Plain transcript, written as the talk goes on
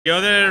The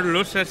other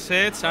loser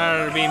sets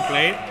are being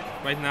played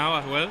right now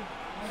as well.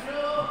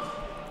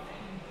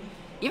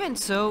 Even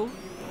so,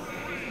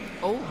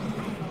 oh,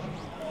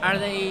 are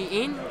they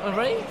in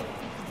already?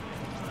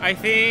 I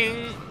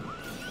think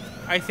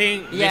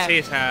Yeah.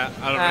 this is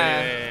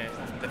already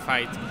the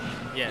fight.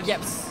 Yes.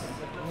 Yep,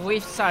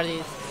 we've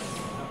started.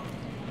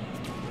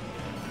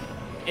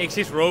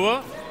 Exis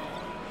Robo.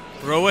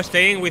 Robo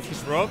staying with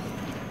his rope.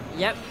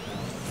 Yep,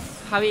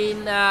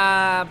 having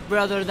a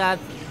brother that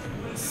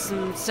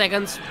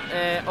seconds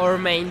or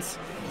mains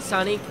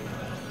Sonic.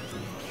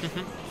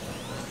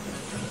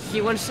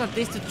 He wants at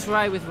least to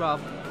try with Rob.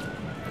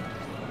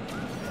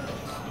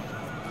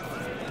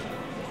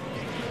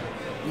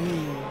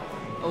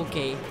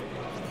 Okay.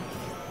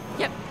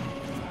 Yep.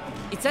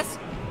 It says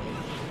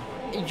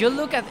you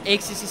look at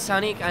X's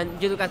Sonic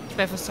and you look at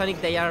Peppa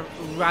Sonic, they are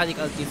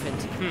radical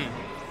different.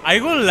 I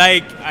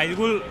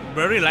would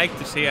very like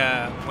to see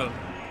a, well,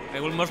 I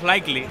will most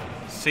likely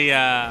see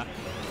a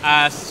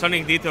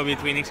Sonic Ditto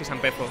between Ixis and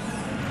Peppo.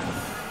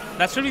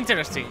 That's really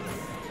interesting.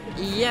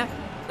 Yeah,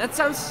 that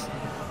sounds.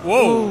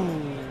 Whoa!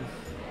 Ooh.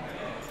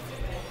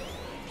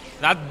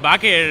 That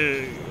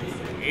backer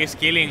is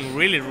killing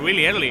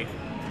really early.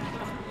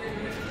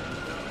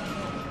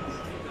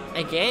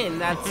 Again,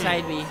 that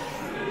side B.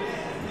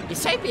 Is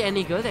side B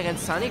any good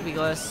against Sonic?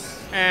 Because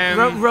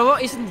Um, Robo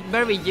isn't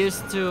very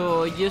used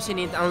to using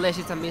it unless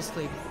it's a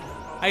misclick.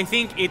 I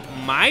think it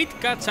might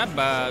catch up,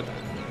 but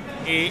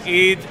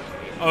it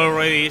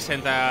already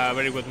isn't a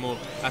very good move,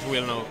 as we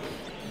all know.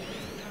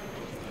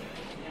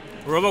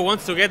 Robo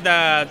wants to get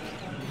that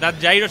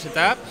gyro set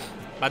up,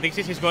 but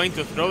Ixis is going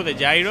to throw the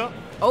gyro,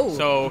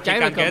 so he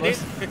gyro can't get it.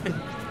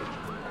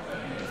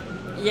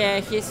 Yeah,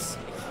 he's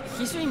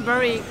doing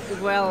very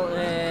well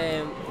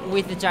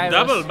with the gyros.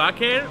 Double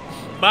backer,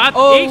 but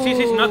Ixis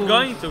is not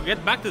going to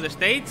get back to the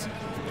stage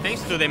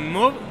thanks to the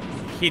move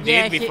he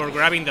did before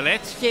grabbing the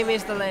ledge. He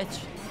missed the ledge.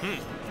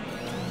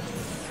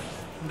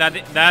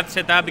 That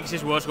setup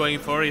Ixis was going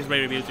for is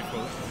very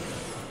beautiful.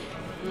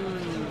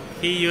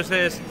 He used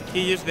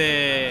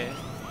the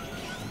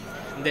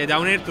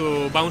downer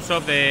to bounce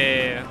off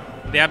the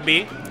up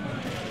B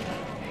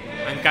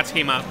and catch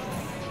him up.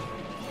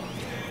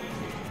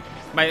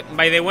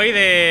 By the way,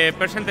 the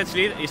percentage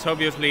lead is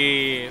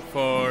obviously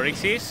for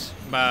Ixis,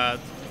 but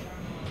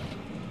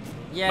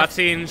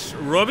since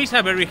Rob is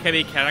a very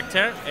heavy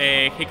character,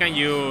 he can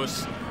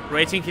use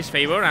rage in his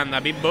favor, and a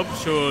big buff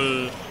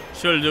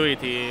should do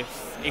it if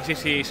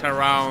Ixis is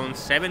around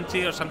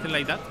 70 or something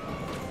like that.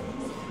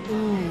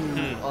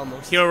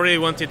 Almost. He already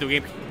wanted to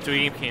give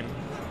him.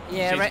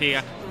 Yeah,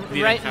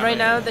 right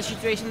now the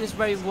situation is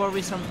very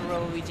worrisome for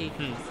Luigi.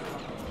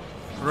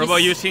 Robo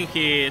using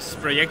his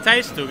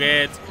projectiles to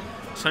get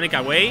Sonic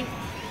away.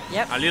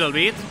 Yep. A little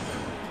bit.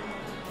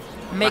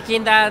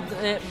 Making that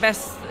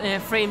best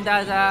frame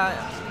data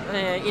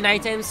in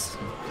items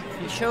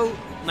show.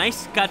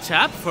 Nice catch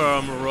up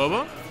from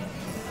Robo.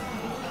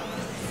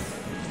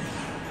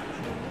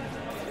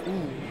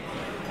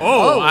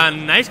 Oh,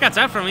 and nice catch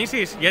up from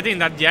Ixis, getting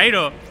that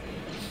gyro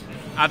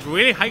at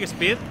really high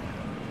speed.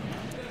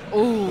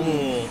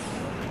 Ooh.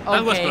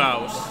 That was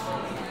close.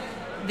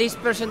 This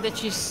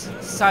percentage is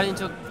starting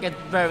to get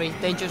very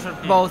dangerous for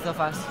both of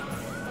us.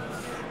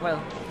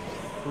 Well,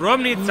 Rob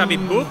needs a big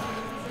move.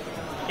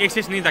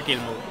 Ixis needs a kill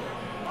move.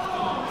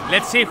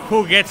 Let's see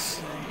who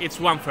gets its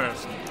one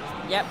first.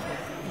 Yep.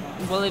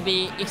 Will it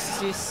be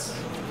Ixis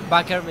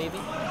backer maybe?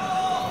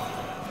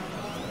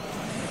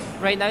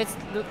 Right now it's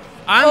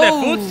and the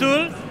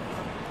footstool.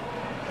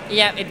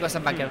 Yeah, it was a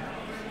backer.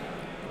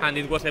 And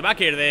it was the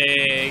backer,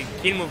 the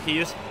kill move he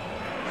used.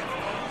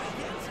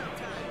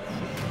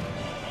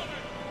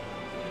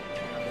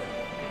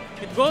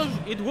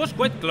 It was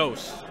quite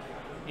close,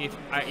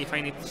 if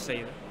I need to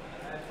say that.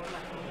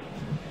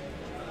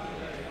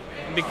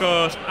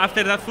 Because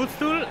after that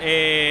footstool,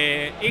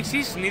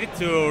 Ixis needed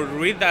to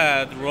read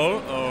that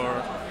roll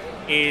or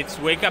its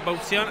wake up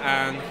option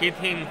and hit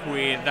him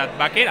with that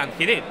backer, and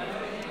he did.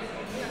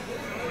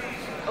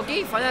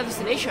 Okay, final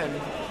destination.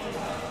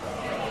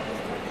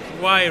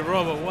 Why,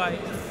 Robo? Why?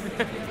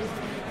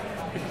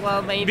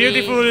 Well, maybe.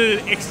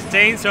 Beautiful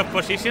exchange of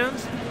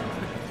positions.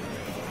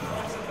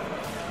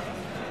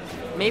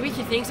 Maybe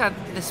he thinks that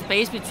the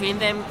space between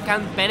them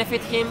can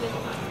benefit him.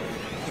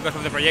 Because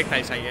of the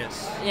projectiles, I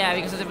guess. Yeah,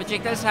 because of the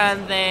projectiles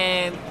and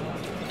the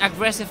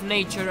aggressive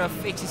nature of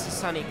Ixis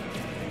Sonic.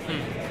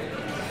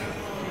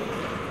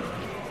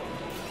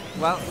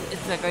 Well,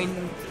 it's not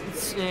going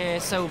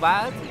so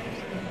bad.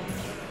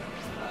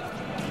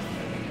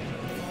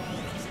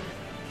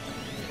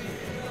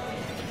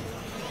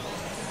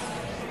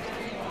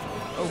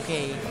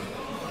 Okay.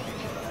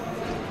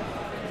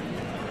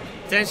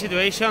 Tense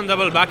situation,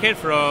 double backer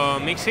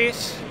from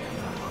Ixis.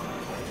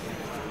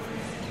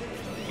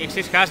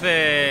 Ixis has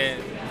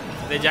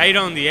the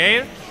gyro on the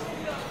air.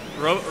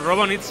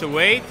 Robo needs to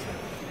wait.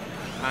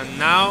 And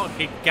now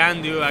he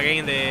can do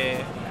again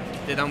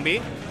the down B.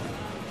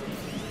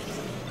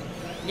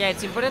 Yeah,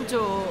 it's important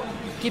to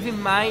keep in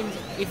mind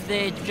if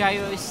the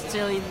gyro is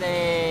still in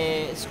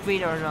the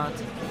screen or not.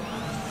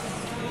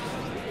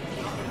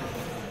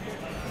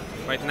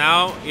 Right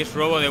now, is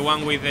Robo the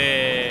one with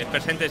the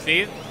percentage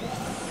lead.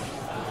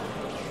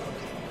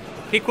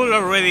 He could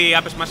already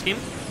up smash him,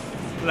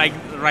 like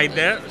right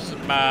there,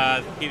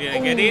 but he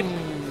didn't get it.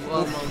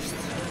 Almost.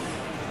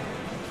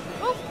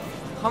 Oh,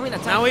 homing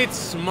attack. Now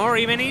it's more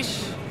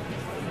evenish.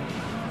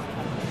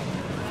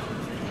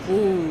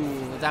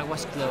 Ooh, that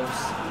was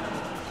close.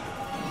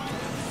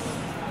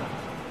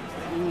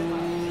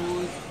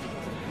 Ooh.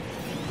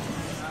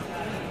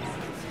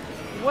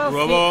 Well,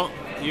 Robo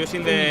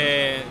using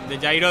the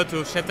gyro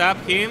to set up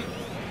him.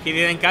 He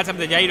didn't catch up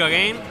the gyro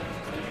again.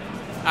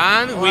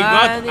 And we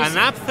got an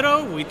up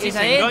throw, which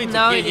isn't going to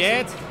kill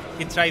yet.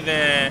 He tried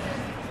the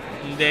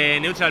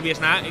neutral B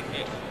snipe.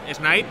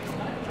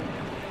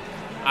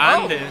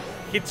 And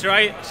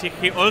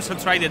he also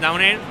tried the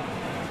down air.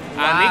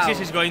 And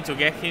Ixis is going to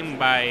get him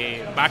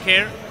by back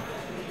air.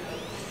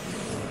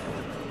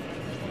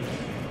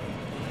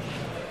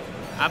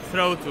 Up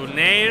throw to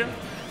nair.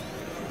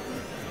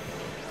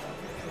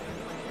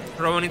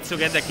 Robo needs to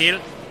get the kill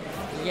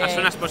as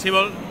soon as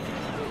possible.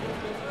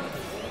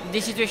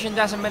 This situation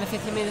doesn't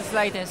benefit him in the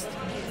slightest.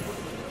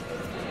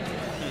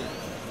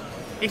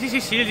 Ixis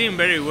is shielding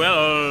very well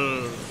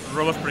all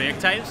Robo's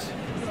projectiles.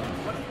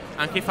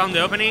 And he found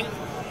the opening.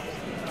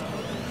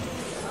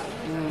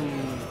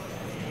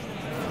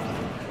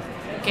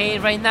 Okay,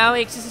 right now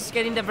Ixis is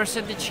getting the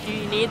percentage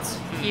he needs,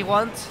 he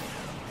wants.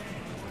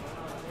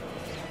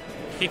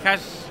 He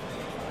has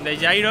the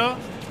gyro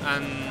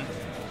and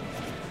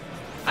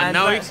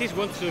now Ixis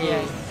wants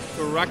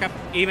to rack up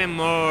even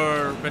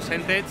more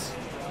percentage.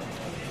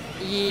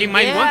 He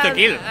might want to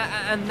kill.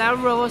 And now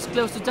Robo's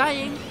close to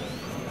dying.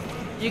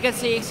 You can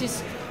see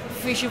Ixis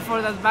fishing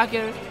for that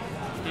backer.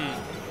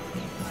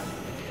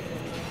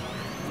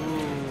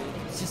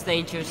 This is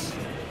dangerous.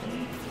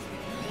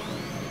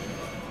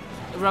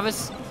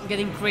 Robo's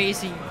getting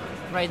crazy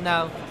right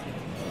now.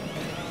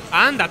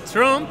 And that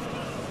trump,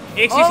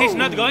 Ixis is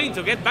not going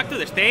to get back to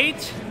the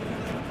stage.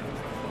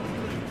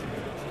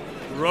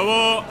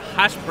 Robo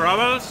has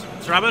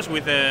troubles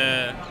with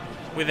the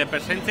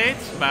percentage,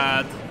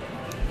 but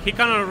he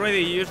can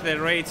already use the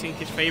rage in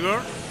his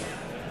favor.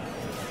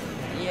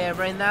 Yeah,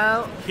 right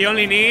now he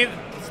only needs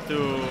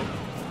to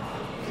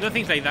do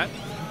things like that.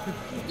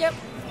 Yep,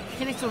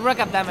 he needs to rack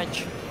up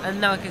damage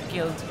and now get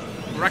killed.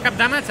 Rack up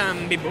damage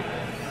and beat boop.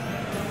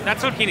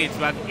 That's all he needs,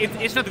 but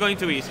it's not going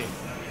to be easy.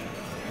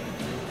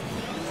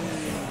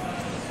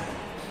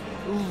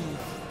 Ooh,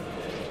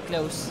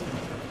 close,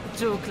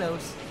 too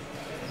close.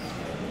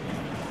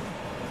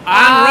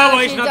 And Robo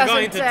is not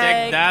going to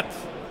take that.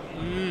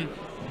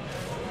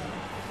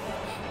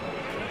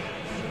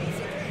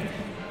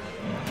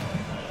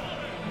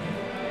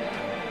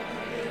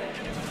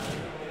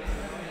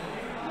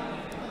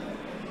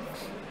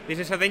 This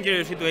is a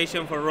dangerous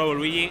situation for Robo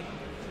Luigi,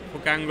 who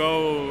can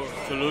go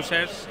to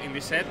losers in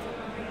this set.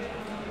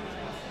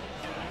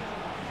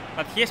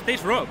 But he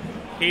stays rogue.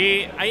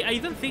 I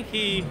don't think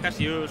he has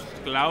used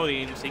Cloud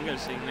in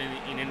singles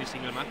in any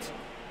single match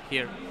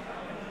here.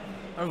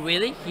 Oh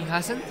really? He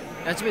hasn't?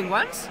 That's been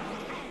once?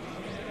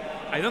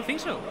 I don't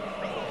think so.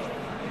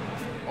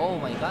 Oh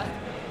my god.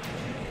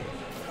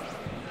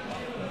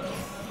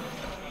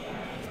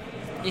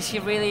 Is he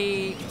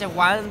really the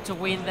one to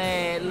win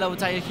the low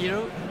tier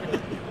hero?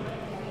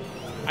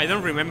 I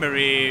don't remember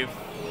if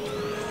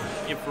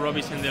Rob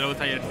is in the low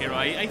tier hero.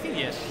 I think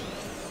yes.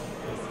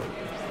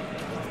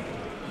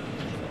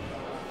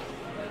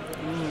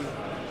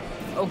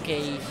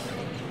 Okay.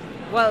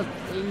 Well,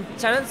 in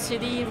Channel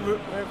City,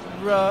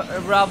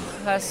 Rob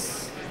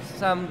has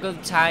some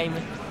good time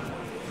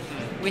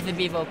with the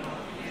bebop.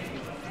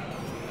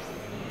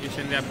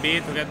 Using the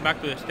beat to get back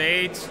to the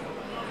stage,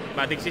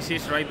 but Ixis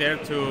is right there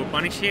to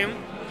punish him.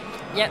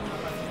 Yeah,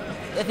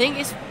 the thing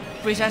is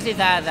precisely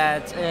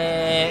that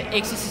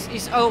Ixis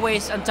is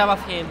always on top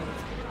of him.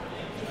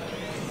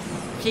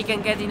 He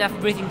can get enough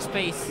breathing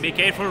space. Be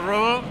careful,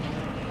 Robo.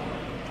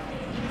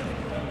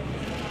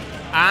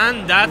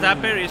 And that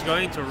upper is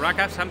going to rack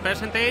up some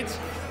percentage,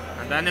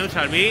 and that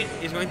neutral B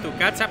is going to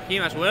catch up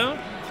him as well.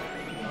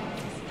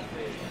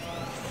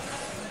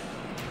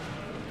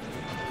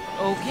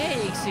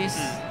 Okay, Ixis.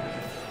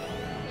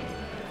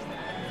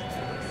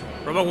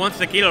 Robo wants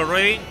the kill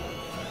already.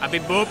 A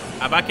big boop,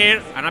 a back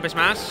air, an up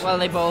smash. Well,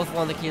 they both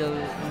want the kill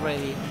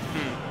already.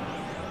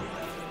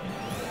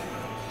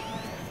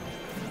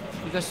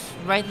 Because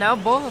right now,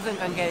 both of them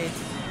can get it.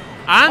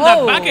 And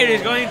that back air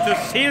is going to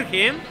seal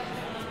him.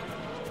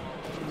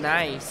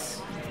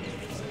 Nice.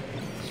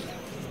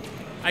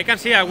 I can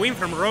see a win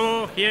from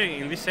Robo here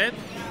in this set.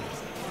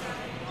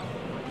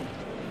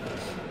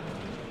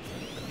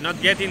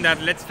 Not getting that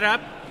let's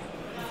trap.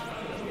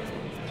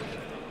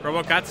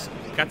 Robo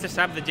catches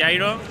up the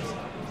gyro.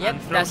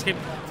 Yep,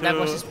 that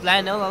was his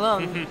plan all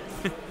along.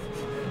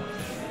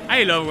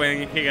 I love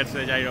when he gets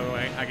the gyro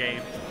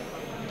again.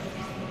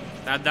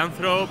 That down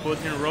throw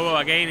puts in Robo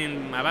again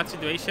in a bad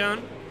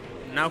situation.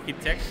 Now he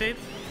takes it.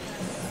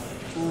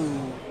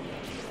 Ooh.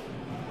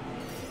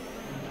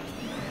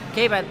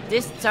 Okay, but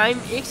this time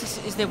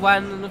Ixis is the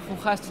one who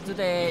has to do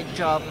the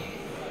job.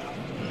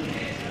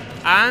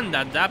 And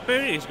that Dapper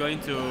is going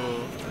to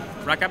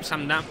rack up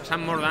some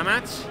more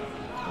damage.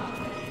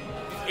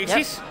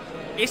 Ixis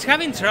is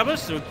having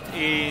troubles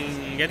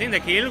in getting the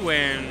kill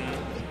when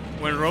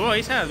Robo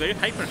is at a very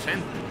high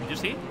percent. You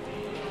see?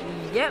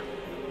 Yep.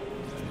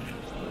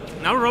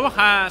 Now Robo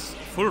has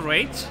full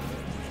rage.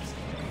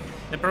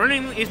 The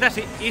problem is that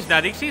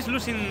Ixis is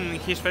losing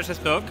his first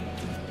stock,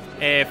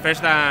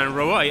 first than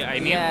Robo. I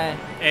mean,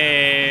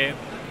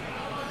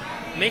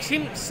 makes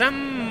him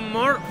some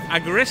more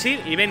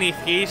aggressive, even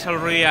if he is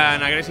already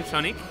an aggressive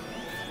Sonic,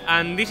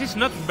 and this is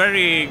not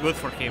very good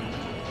for him.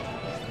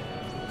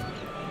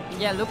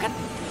 Yeah, look at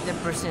the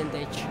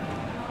percentage.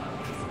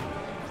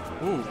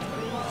 Ooh,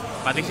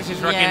 but Ixis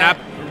is racking up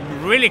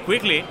really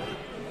quickly.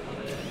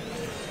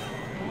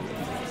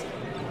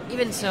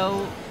 Even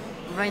so,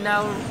 right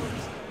now,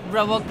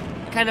 Robo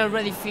can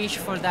already fish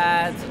for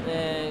that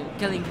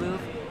killing move.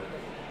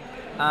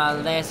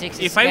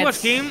 If I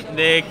was him,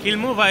 the kill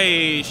move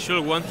I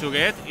should want to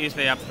get is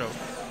the up throw.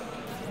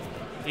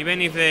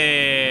 Even if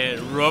the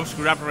Rob's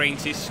grab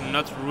range is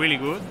not really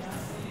good,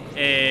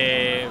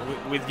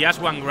 with just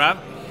one grab,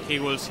 he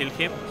will seal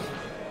him.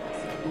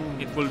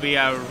 It will be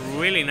a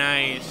really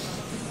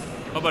nice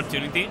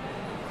opportunity.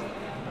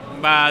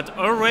 But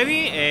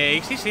already,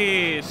 Ixis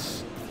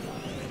is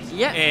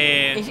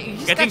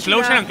getting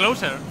closer and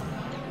closer.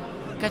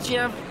 Catching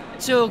up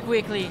too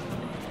quickly.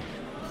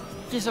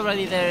 He's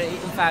already there,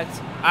 in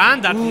fact.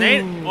 And that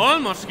nail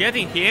almost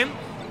getting him.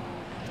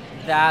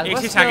 That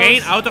Ixis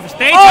again out of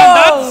stage, and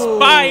that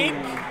spike!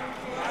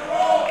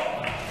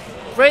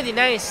 Pretty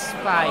nice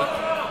spike.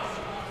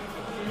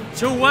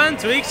 2-1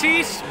 to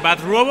Ixis,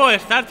 but Robo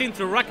is starting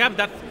to rack up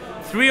that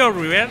 3-0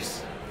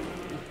 reverse.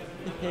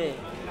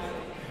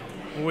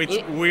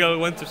 Which we all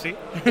want to see.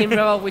 In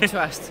Robo we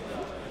trust.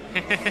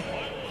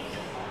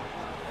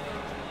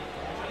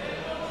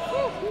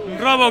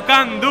 Robo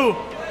can do!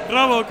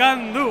 Robo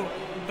can do!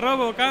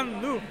 Robo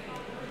can do!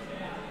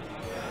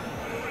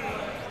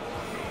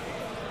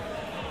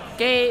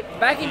 Okay,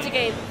 back into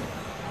game.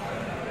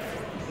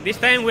 This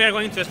time we are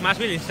going to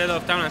Smashville instead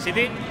of Town and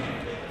City.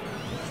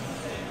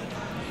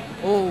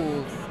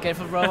 Oh,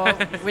 careful, Robo.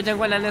 We don't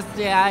want an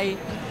SDI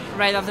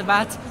right off the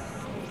bat.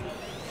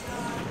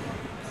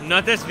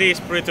 Notice this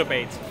pre-to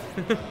page.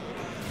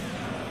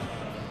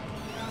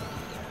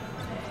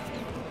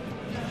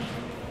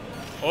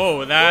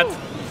 Oh,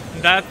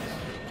 that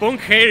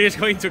punk hair is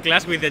going to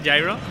clash with the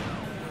gyro.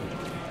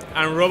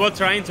 And Robo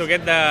trying to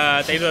get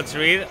the tail dodge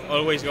read,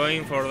 always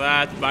going for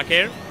that back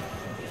air.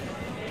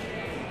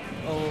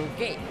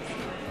 Okay.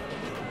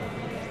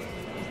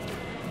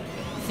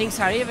 Things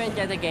are even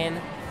yet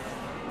again.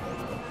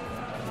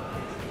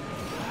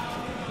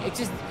 It's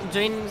just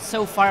doing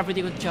so far a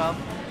pretty good job,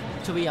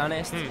 to be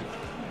honest.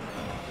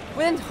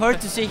 Wouldn't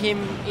hurt to see him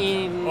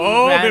in.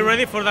 Oh, Grand. be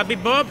ready for that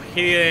big bob.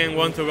 He didn't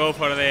want to go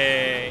for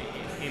the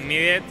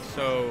immediate,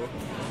 so.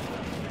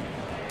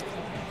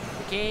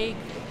 Okay,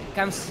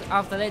 comes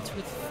off the ledge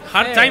with.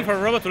 Hard fair. time for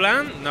Robo to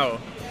land? No.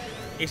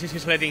 Ixis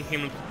is letting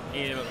him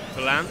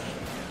to land.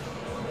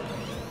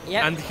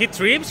 Yeah. And he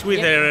trips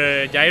with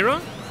the gyro?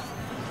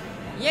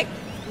 Yeah,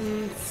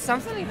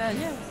 something like that,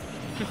 yeah.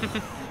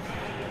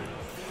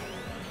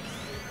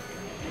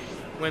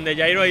 When the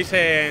gyro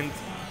isn't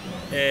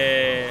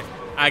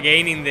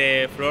again in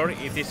the floor,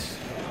 it is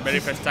very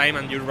first time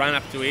and you run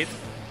up to it,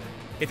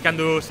 it can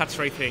do such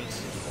great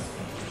things.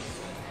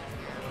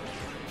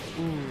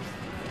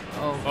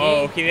 Okay.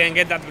 Oh, he didn't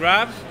get that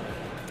grab.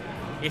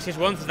 Ixis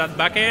wants that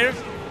back air.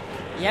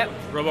 Yep.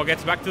 Robo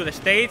gets back to the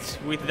stage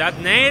with that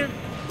nair,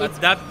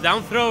 but that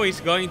down throw is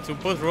going to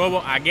put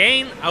Robo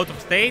again out of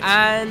stage.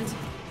 And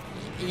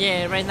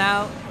yeah, right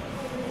now,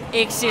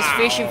 Ixis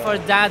fishing for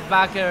that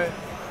backer.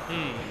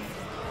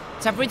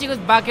 It's a pretty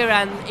good backer,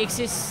 and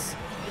Ixis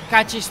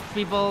catches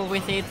people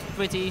with it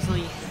pretty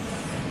easily.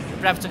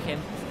 Grab to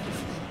him.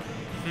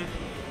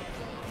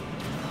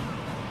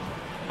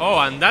 Oh,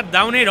 and that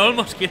down air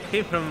almost killed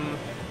him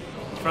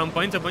from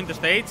point to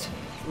stage.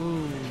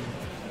 Ooh.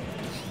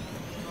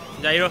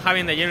 Gyro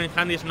having the gyro in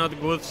hand is not a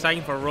good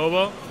sign for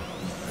Robo.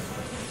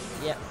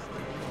 Yeah.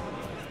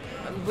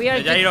 We are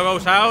the gyro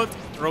goes out.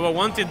 Robo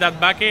wanted that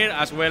back air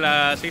as well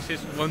as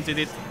Ixis wanted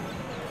it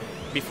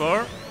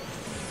before.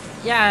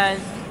 Yeah,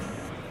 and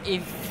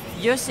if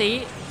you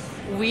see,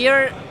 we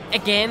are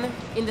again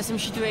in the same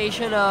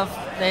situation of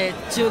the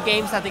 2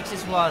 games that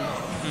Ixis won.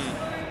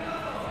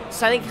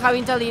 Sonic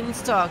having the lead in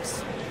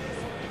stocks.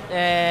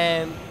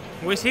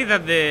 We see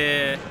that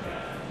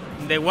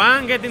the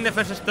one getting the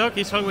first stock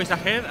is always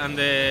ahead, and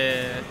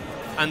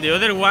the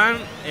other one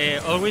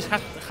always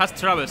has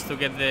troubles to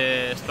get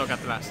the stock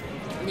at last.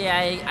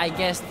 Yeah, I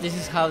guess this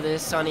is how the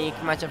Sonic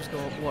matchups go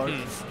work.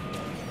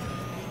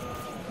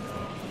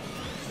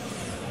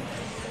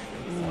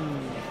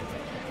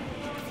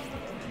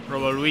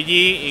 Robo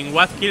Luigi, in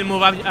what kill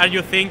move are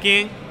you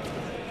thinking?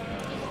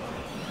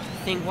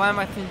 Think one,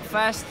 I think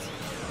fast.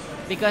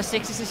 Because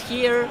Ixis is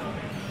here.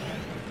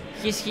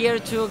 He's here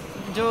to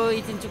do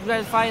it into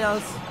grand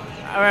finals.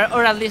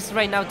 Or at least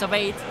right now to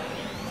bait.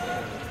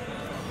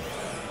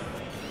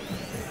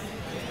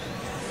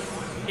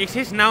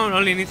 Ixis now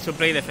only needs to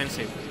play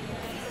defensive.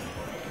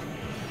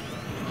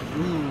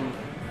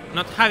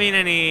 Not having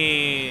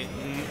any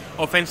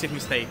offensive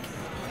mistake.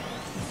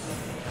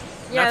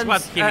 Yeah, That's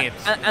what he needs.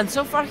 And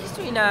so far he's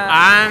doing a...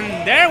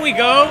 And there we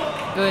go.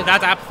 Good.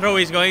 That up throw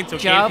is going to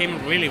kill Chop.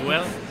 him really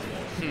well.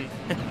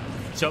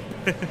 Chop.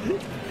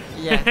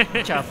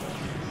 Yeah, chop.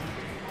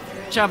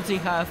 Chopped in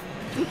half.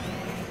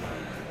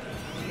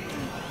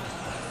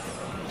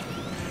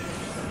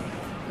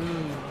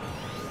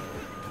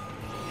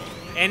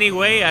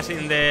 Anyway, as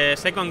in the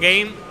second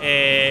game,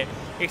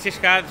 Ixis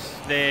has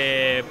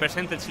the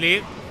percentage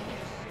lead,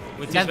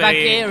 which That is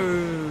very...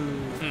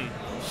 backer.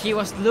 He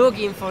was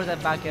looking for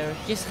that backer.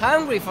 He's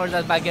hungry for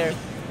that backer.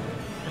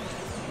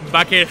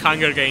 Backer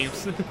Hunger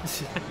Games.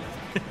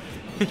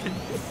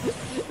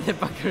 The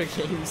backer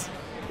games.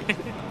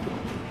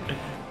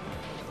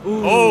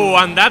 Oh,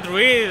 and that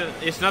real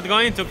is not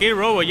going to kill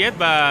Robo yet,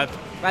 but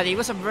But it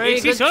was a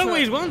very good Ixis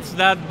always throw. wants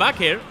that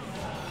backer.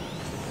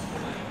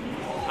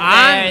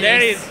 And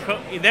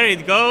there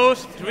it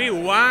goes,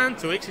 3-1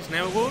 to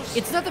IxisNaugus.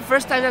 It's not the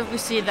first time that we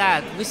see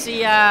that. We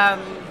see a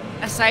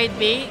side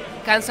B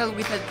cancelled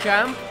with a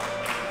jump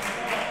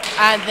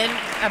and then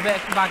a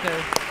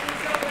backer.